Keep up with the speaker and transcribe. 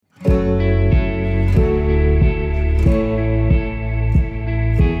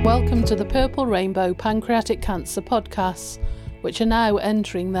Welcome to the Purple Rainbow Pancreatic Cancer podcasts, which are now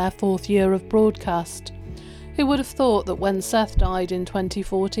entering their 4th year of broadcast. Who would have thought that when Seth died in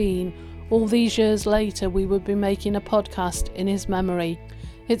 2014, all these years later we would be making a podcast in his memory?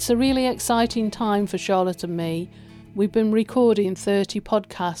 It's a really exciting time for Charlotte and me. We've been recording 30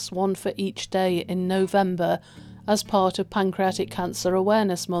 podcasts, one for each day in November, as part of Pancreatic Cancer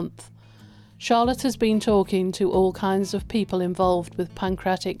Awareness Month. Charlotte has been talking to all kinds of people involved with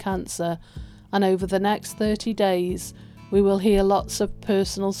pancreatic cancer, and over the next 30 days we will hear lots of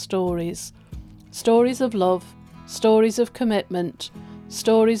personal stories. Stories of love, stories of commitment,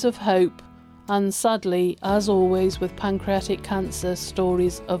 stories of hope, and sadly, as always with pancreatic cancer,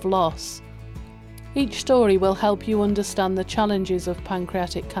 stories of loss. Each story will help you understand the challenges of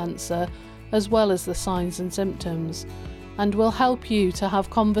pancreatic cancer as well as the signs and symptoms, and will help you to have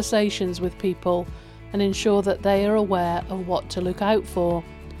conversations with people and ensure that they are aware of what to look out for.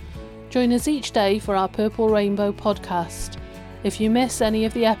 Join us each day for our Purple Rainbow podcast. If you miss any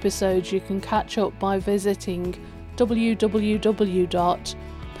of the episodes, you can catch up by visiting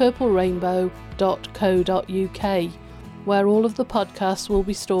www.purplerainbow.co.uk, where all of the podcasts will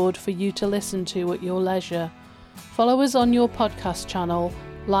be stored for you to listen to at your leisure. Follow us on your podcast channel,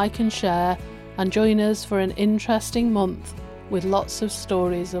 like and share, and join us for an interesting month with lots of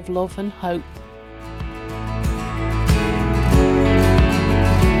stories of love and hope.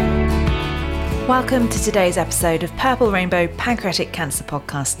 Welcome to today's episode of Purple Rainbow Pancreatic Cancer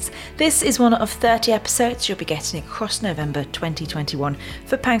Podcasts. This is one of 30 episodes you'll be getting across November 2021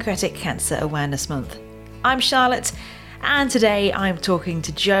 for Pancreatic Cancer Awareness Month. I'm Charlotte, and today I'm talking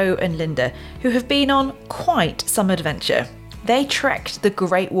to Joe and Linda, who have been on quite some adventure. They trekked the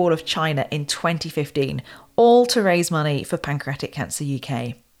Great Wall of China in 2015, all to raise money for Pancreatic Cancer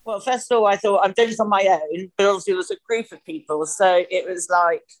UK. Well, first of all, I thought I'm doing this on my own, but obviously it was a group of people. So it was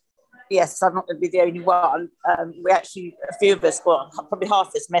like, yes, I'm not going to be the only one. We actually, a few of us, well, probably half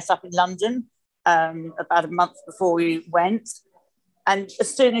of us met up in London about a month before we went. And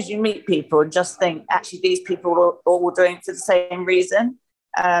as soon as you meet people and just think, actually, these people are all doing it for the same reason.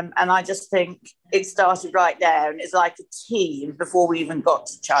 And I just think it started right there, and it's like a team before we even got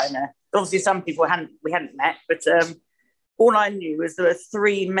to China. Obviously, some people we hadn't met, but all I knew was there were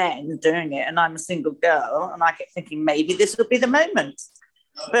 3 men doing it, and I'm a single girl, and I kept thinking maybe this would be the moment,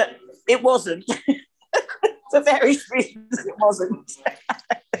 but it wasn't. For various reasons, it wasn't.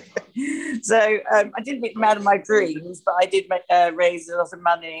 So I didn't meet the man of my dreams, but I did raise a lot of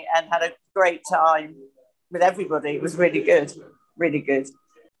money and had a great time with everybody. It was really good. Really good.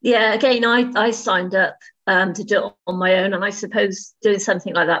 Yeah, again, I signed up to do it on my own, and I suppose doing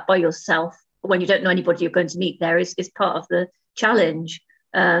something like that by yourself when you don't know anybody you're going to meet there is part of the challenge,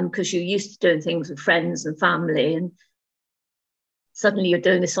 because you're used to doing things with friends and family, and suddenly you're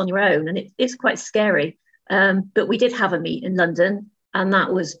doing this on your own, and it's quite scary. But we did have a meet in London, and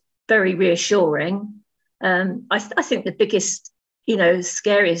that was very reassuring. I think the biggest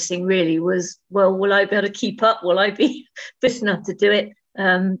scariest thing really was, well, will I be able to keep up? Will I be fit enough to do it?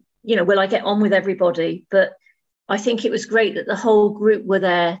 Will I get on with everybody? But I think it was great that the whole group were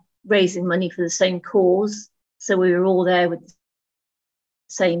there raising money for the same cause. So we were all there with the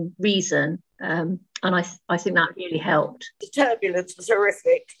same reason. And I think that really helped. The turbulence was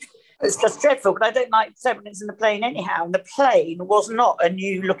horrific. It's just dreadful, but I don't like turbulence in the plane anyhow. And the plane was not a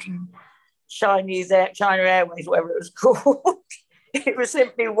new looking Chinese China Airways, whatever it was called. It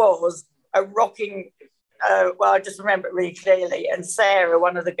simply was a rocking, I just remember it really clearly. And Sarah,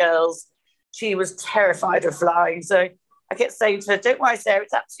 one of the girls, she was terrified of flying. So I kept saying to her, don't worry, Sarah,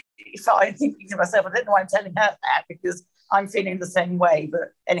 it's absolutely fine. Thinking to myself, I don't know why I'm telling her that, because I'm feeling the same way.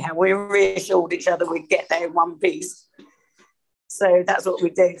 But anyhow, we reassured each other we'd get there in one piece. So that's what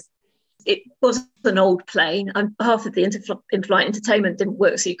we did. It was an old plane, and half of the in-flight entertainment didn't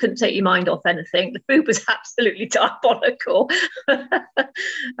work, so you couldn't take your mind off anything. The food was absolutely diabolical.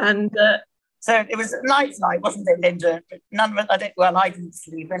 And so it was a night flight, wasn't it, Linda? But none of us, I didn't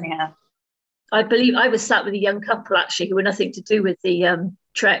sleep anyhow. I believe I was sat with a young couple, actually, who were nothing to do with the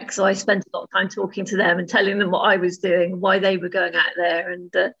trek, so I spent a lot of time talking to them and telling them what I was doing, why they were going out there,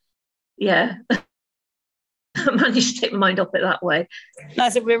 and I managed to take my mind off it that way. No,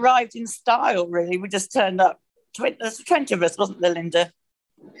 so we arrived in style, really. We just turned up. There's 20 of us, wasn't there, Linda?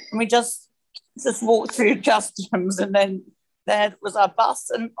 And we just walked through customs, and then there was our bus,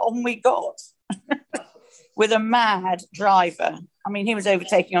 and on we got. With a mad driver. I mean, he was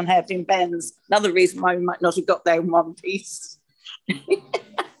overtaking on hairpin bends. Another reason why we might not have got there in one piece. It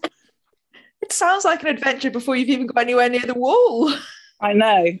sounds like an adventure before you've even got anywhere near the wall. I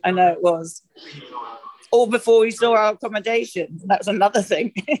know it was. all before we saw our accommodation. That was another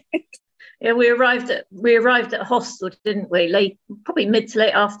thing. Yeah, we arrived at hostel, didn't we? Late, probably mid to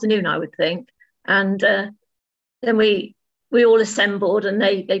late afternoon, I would think. And then we all assembled, and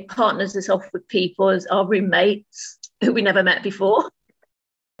they partnered us off with people as our roommates who we never met before.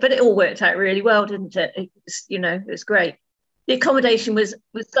 But it all worked out really well, didn't it? It was great. The accommodation was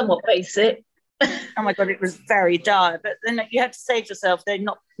somewhat basic. Oh my God, it was very dire. But then you had to say to yourself, they're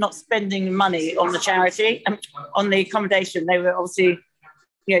not spending money on the charity and on the accommodation. They were obviously,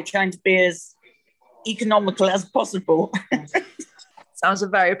 trying to be as economical as possible. Sounds a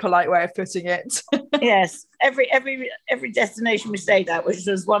very polite way of putting it. Yes, every destination we stayed at, which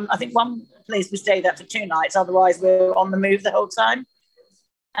was one place we stayed at for 2 nights. Otherwise, we were on the move the whole time.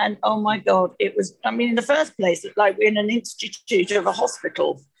 And oh my God, it was. I mean, in the first place, like we're in an institute of a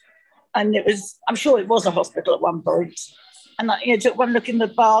hospital. And I'm sure it was a hospital at one point. And I took one look in the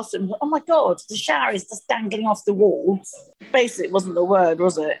bath and, oh my God, the shower is just dangling off the wall. Basic wasn't the word,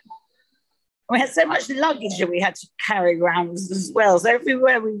 was it? We had so much luggage that we had to carry around as well. So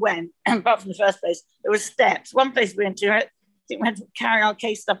everywhere we went, apart from the first place, there were steps. One place we went to, I think we had to carry our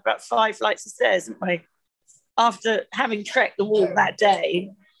case stuff about 5 flights of stairs, didn't we? After having trekked the wall that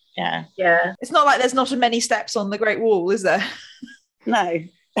day. Yeah. Yeah. It's not like there's not many steps on the Great Wall, is there? No.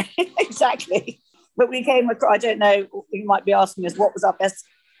 Exactly. But we came across, I don't know, you might be asking us what was our best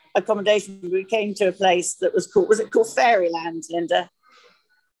accommodation. We came to a place that was it called Fairyland, Linda?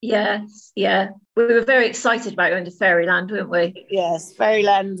 Yes, yeah. We were very excited about going to Fairyland, weren't we? Yes,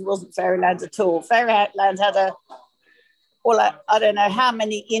 Fairyland wasn't Fairyland at all. Fairyland had I don't know how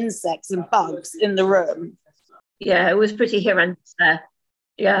many insects and bugs in the room. Yeah, it was pretty horrendous there.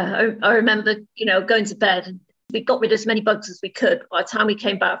 Yeah, I remember, going to bed and we got rid of as many bugs as we could. By the time we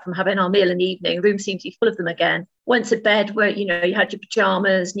came back from having our meal in the evening, the room seemed to be full of them again. Went to bed where, you had your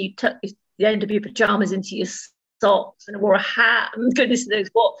pajamas and you tucked the end of your pajamas into your socks and wore a hat and goodness knows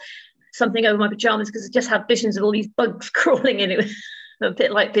what, something over my pajamas because I just had visions of all these bugs crawling in. It was a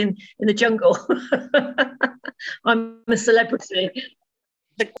bit like being in the jungle. I'm a celebrity.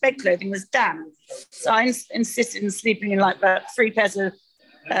 The bed clothing was damp. So I insisted in sleeping in like about 3 pairs of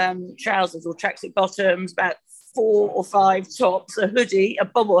trousers or tracksuit bottoms, about 4 or 5 tops, a hoodie, a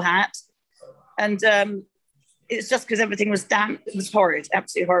bobble hat, and it's just because everything was damp. It was horrid,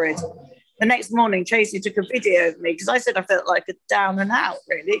 absolutely horrid. The next morning, Tracy took a video of me because I said I felt like a down and out,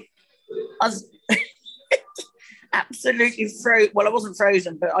 really. I was absolutely frozen. Well, I wasn't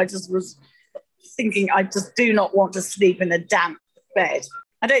frozen, but I just was thinking I just do not want to sleep in a damp bed.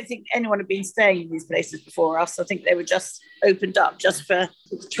 I don't think anyone had been staying in these places before us. I think they were just opened up just for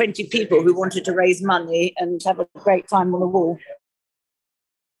 20 people who wanted to raise money and have a great time on the wall.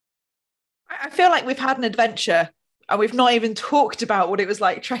 I feel like we've had an adventure and we've not even talked about what it was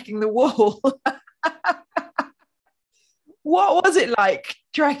like trekking the wall. What was it like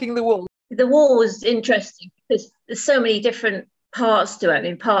trekking the wall? The wall was interesting because there's so many different parts to it. I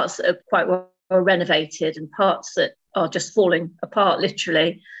mean, parts that are quite well renovated and parts that are just falling apart,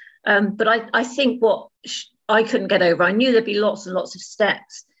 literally. But I think what I couldn't get over, I knew there'd be lots and lots of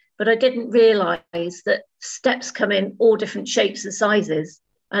steps, but I didn't realise that steps come in all different shapes and sizes.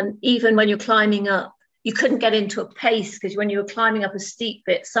 And even when you're climbing up, you couldn't get into a pace because when you were climbing up a steep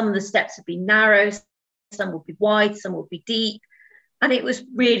bit, some of the steps would be narrow, some would be wide, some would be deep. And it was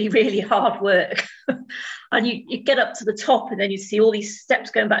really, really hard work. And you get up to the top and then you see all these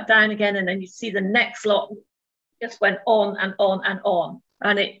steps going back down again. And then you see the next lot just went on and on and on.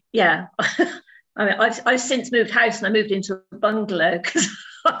 And I mean, I've since moved house and I moved into a bungalow because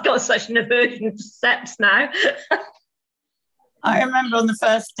I've got such an aversion to steps now. I remember on the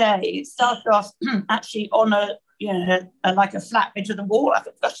first day, it started off actually on like a flat bit of the wall. I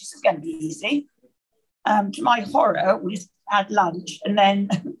thought, gosh, this is going to be easy. To my horror, we had lunch and then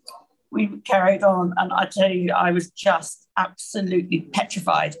we carried on. And I tell you, I was just absolutely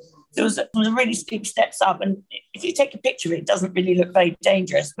petrified. There was really steep steps up. And if you take a picture of it, it doesn't really look very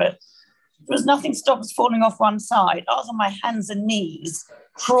dangerous, but there was nothing to stop us falling off one side. I was on my hands and knees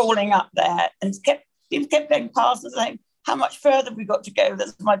crawling up there and people kept going past us saying, how much further we got to go?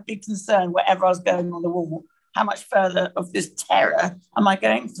 That's my big concern wherever I was going on the wall. How much further of this terror am I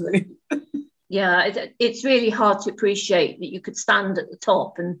going through? Yeah, it's really hard to appreciate that you could stand at the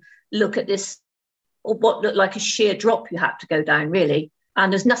top and look at this, or what looked like a sheer drop you had to go down, really.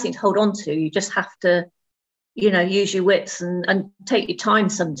 And there's nothing to hold on to. You just have to, use your wits and take your time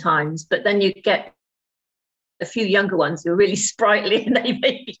sometimes. But then you get a few younger ones who are really sprightly and they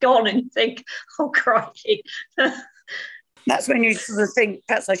may be gone and you think, oh, crikey. That's when you sort of think,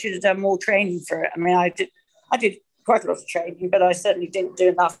 perhaps I should have done more training for it. I mean, I did quite a lot of training, but I certainly didn't do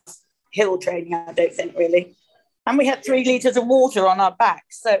enough hill training, I don't think, really. And we had 3 litres of water on our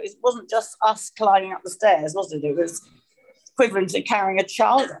backs. So it wasn't just us climbing up the stairs, was it? It was equivalent to carrying a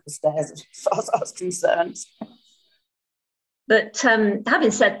child up the stairs, as far as I was concerned. But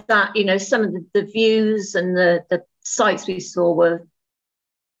having said that, you know, some of the views and the sights we saw were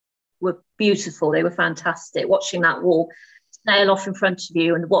beautiful. They were fantastic. Watching that wall sail off in front of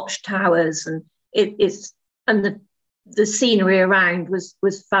you and the watchtowers, and the scenery around was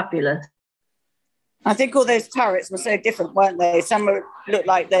fabulous. I think all those turrets were so different, weren't they? Some looked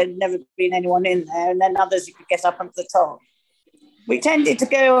like there'd never been anyone in there, and then others you could get up onto the top. We tended to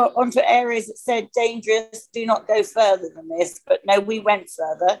go onto areas that said dangerous, do not go further than this. But no, we went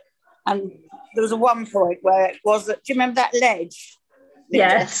further. And there was one point where it was, do you remember that ledge?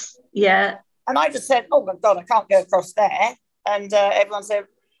 Yes, yeah. And I just said, oh my God, I can't go across there. And everyone said,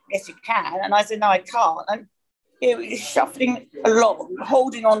 yes, you can. And I said, no, I can't. And it was shuffling along,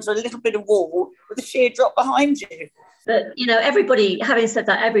 holding on to a little bit of wall with a sheer drop behind you. But, you know, everybody, having said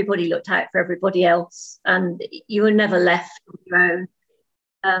that, everybody looked out for everybody else, and you were never left on your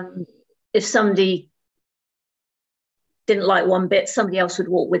own. If somebody didn't like one bit, somebody else would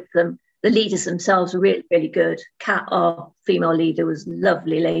walk with them. The leaders themselves were really, really good. Kat, our female leader, was a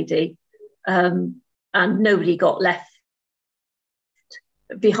lovely lady, and nobody got left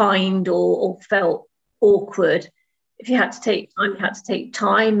behind or felt awkward. If you had to take time, you had to take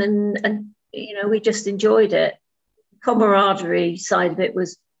time, and you know, we just enjoyed it. Camaraderie side of it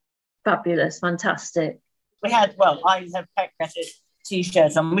was fabulous, fantastic. I had pancreatic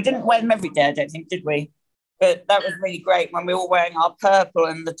t-shirts on. We didn't wear them every day, I don't think, did we? But that was really great when we were all wearing our purple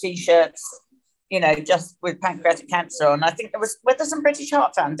and the t-shirts, you know, just with pancreatic cancer on. I think were there some British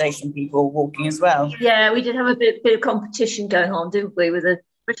Heart Foundation people walking as well? Yeah, we did have a bit of competition going on, didn't we, with the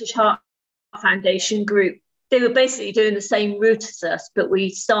British Heart Foundation group. They were basically doing the same route as us, but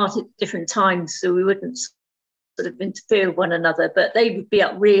we started at different times, so we wouldn't sort of interfere with one another, but they would be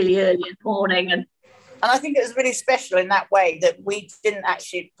up really early in the morning. And I think it was really special in that way that we didn't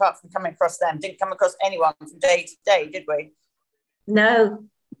actually, apart from coming across them, didn't come across anyone from day to day, did we? No.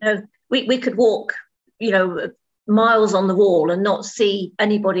 We could walk, you know, miles on the wall and not see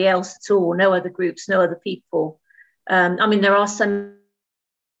anybody else at all, no other groups, no other people. I mean, there are some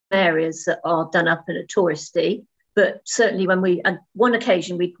areas that are done up and are touristy, but certainly on one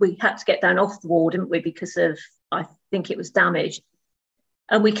occasion we had to get down off the wall, didn't we, because of, I think it was damaged.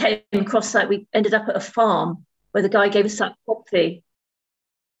 And we came across that, we ended up at a farm where the guy gave us that coffee.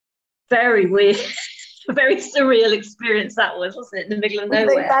 Very weird, a very surreal experience that was, wasn't it, in the middle of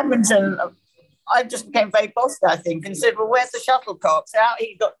nowhere. Badminton, I just became very bossy, I think, and said, well, where's the shuttlecock? So out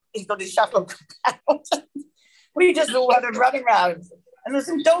he's got his shuttlecock out. We just all had him running around. And there's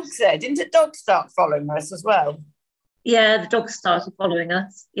some dogs there. Didn't the dogs start following us as well? Yeah, the dogs started following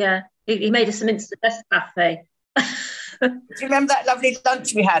us. Yeah, he made us some instant Nescafe. Do you remember that lovely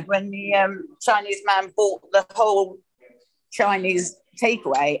lunch we had when the Chinese man bought the whole Chinese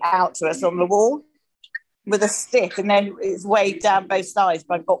takeaway out to us on the wall with a stick, and then it was weighed down both sides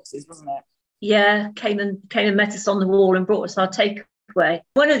by boxes, wasn't it? Yeah, came and met us on the wall and brought us our takeaway.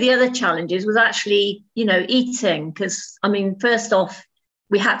 One of the other challenges was actually, you know, eating, because, I mean, first off,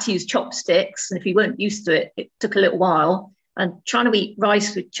 we had to use chopsticks, and if you weren't used to it, it took a little while. And trying to eat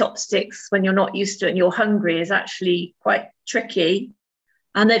rice with chopsticks when you're not used to it and you're hungry is actually quite tricky.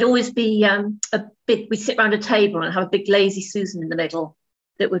 And there'd always be we'd sit around a table and have a big lazy Susan in the middle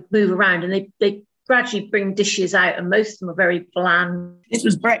that would move around, and they gradually bring dishes out, and most of them were very bland. This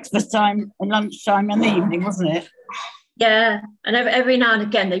was breakfast time and lunchtime and the evening, wasn't it? Yeah, and every now and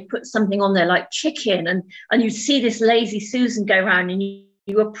again they put something on there like chicken, and you'd see this lazy Susan go around, and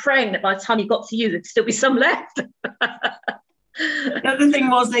you were praying that by the time you got to you, there'd still be some left. The other thing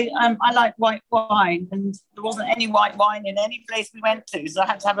was, I like white wine, and there wasn't any white wine in any place we went to, so I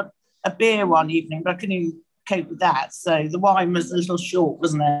had to have a beer one evening, but I couldn't even cope with that. So the wine was a little short,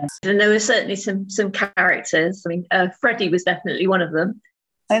 wasn't it? And there were certainly some characters. I mean, Freddie was definitely one of them.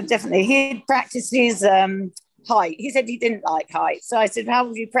 Definitely. He'd practiced his height. He said he didn't like height. So I said, how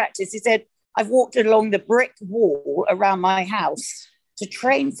have you practiced? He said, I've walked along the brick wall around my house to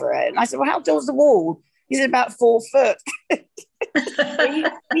train for it. And I said, well, how tall's the wall? He said, about 4 foot.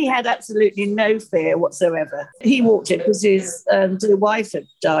 he had absolutely no fear whatsoever. He walked it because his dear wife had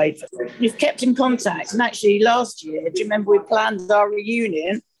died. We've kept in contact. And actually last year, do you remember we planned our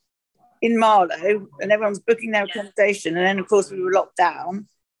reunion in Marlow, and everyone was booking their accommodation. And then, of course, we were locked down.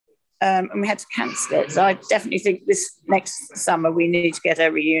 And we had to cancel it. So I definitely think this next summer we need to get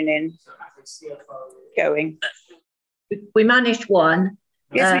a reunion going. We managed one.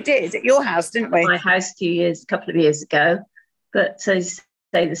 Yes, we did. At your house, didn't we? My house a couple of years ago. But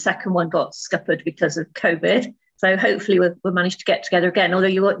say the second one got scuppered because of COVID. So hopefully we'll manage to get together again. Although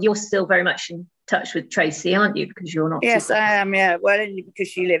you're still very much in touch with Tracy, aren't you? Because you're not. Yes, I am. Yeah. Well, only because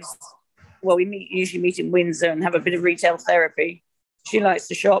she lives. Well, we usually meet in Windsor and have a bit of retail therapy. She likes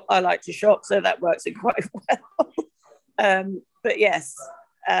to shop. I like to shop, so that works in quite well. But yes,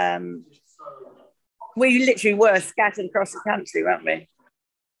 we literally were scattered across the country, weren't we?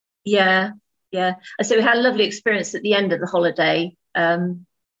 Yeah. And so we had a lovely experience at the end of the holiday.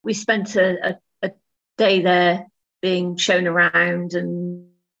 We spent a day there being shown around, and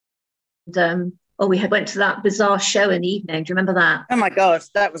we went to that bizarre show in the evening. Do you remember that? Oh my gosh,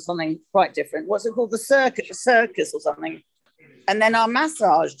 that was something quite different. What's it called? The circus or something. And then our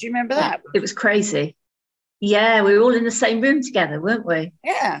massage. Do you remember that? It was crazy. Yeah, we were all in the same room together, weren't we?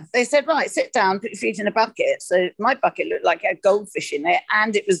 Yeah. They said, right, sit down, put your feet in a bucket. So my bucket looked like it had goldfish in it,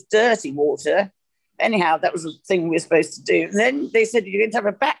 and it was dirty water. Anyhow, that was the thing we were supposed to do. And then they said, you're going to have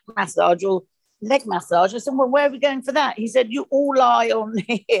a back massage or leg massage. I said, well, where are we going for that? He said, you all lie on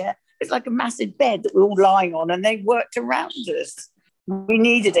here. It's like a massive bed that we're all lying on, and they worked around us. We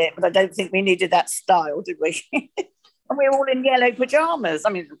needed it, but I don't think we needed that style, did we? And we were all in yellow pajamas. I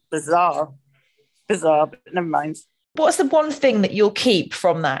mean, bizarre, but never mind. What's the one thing that you'll keep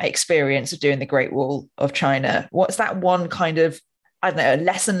from that experience of doing the Great Wall of China? What's that one kind of, I don't know, a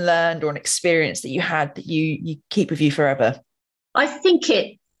lesson learned or an experience that you had that you keep with you forever? I think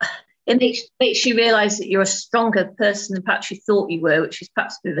it makes you realise that you're a stronger person than perhaps you thought you were, which is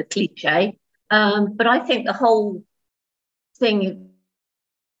perhaps a bit of a cliche. But I think the whole thing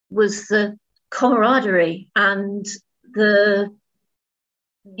was the camaraderie and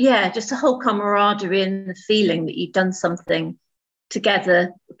just the whole camaraderie and the feeling that you'd done something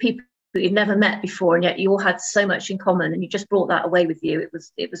together, people that you'd never met before, and yet you all had so much in common, and you just brought that away with you. It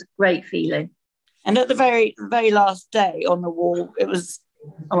was a great feeling. And at the very last day on the wall, it was,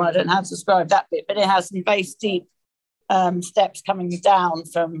 I don't know how to describe that bit, but it has some very steep steps coming down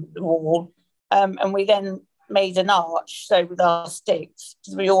from the wall. And we then made an arch, so with our sticks,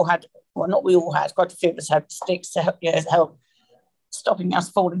 because we all had, well, not we all had, quite a few of us had sticks to help stopping us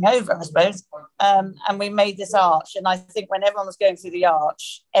falling over, I suppose. And we made this arch. And I think when everyone was going through the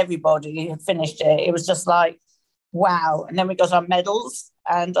arch, everybody had finished it. It was just like, wow. And then we got our medals.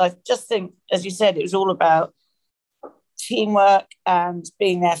 And I just think, as you said, it was all about teamwork and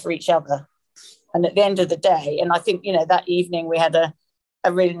being there for each other. And at the end of the day, and I think, that evening we had a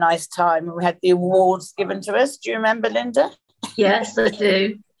really nice time, and we had the awards given to us. Do you remember, Linda? Yes, I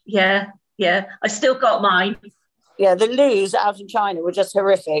do. Yeah. I still got mine. Yeah, the loos out in China were just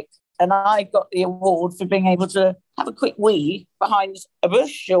horrific. And I got the award for being able to have a quick wee behind a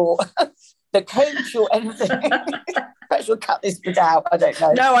bush or the coach or anything. Perhaps we'll cut this bit out. I don't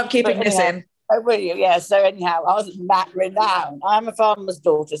know. No, I'm keeping this in. Oh, will you? Yeah. So anyhow, I wasn't that renowned. I'm a farmer's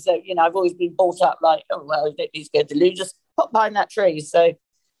daughter. So, I've always been brought up like, oh, well, you don't need to go to the loo, just pop behind that tree. So,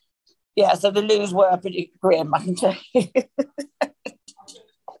 yeah, so the loos were pretty grim, I can tell you.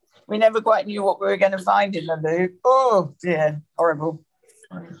 We never quite knew what we were going to find in the loo. Oh, dear, horrible.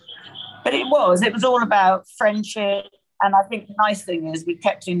 But it was all about friendship. And I think the nice thing is we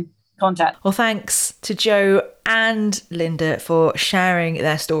kept in contact. Well, thanks to Jo and Linda for sharing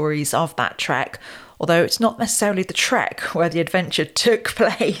their stories of that trek, although it's not necessarily the trek where the adventure took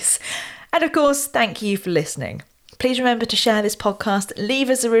place. And of course, thank you for listening. Please remember to share this podcast, leave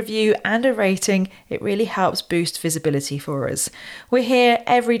us a review and a rating. It really helps boost visibility for us. We're here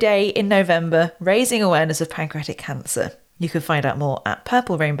every day in November, raising awareness of pancreatic cancer. You can find out more at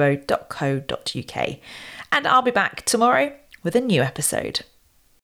purplerainbow.co.uk. And I'll be back tomorrow with a new episode.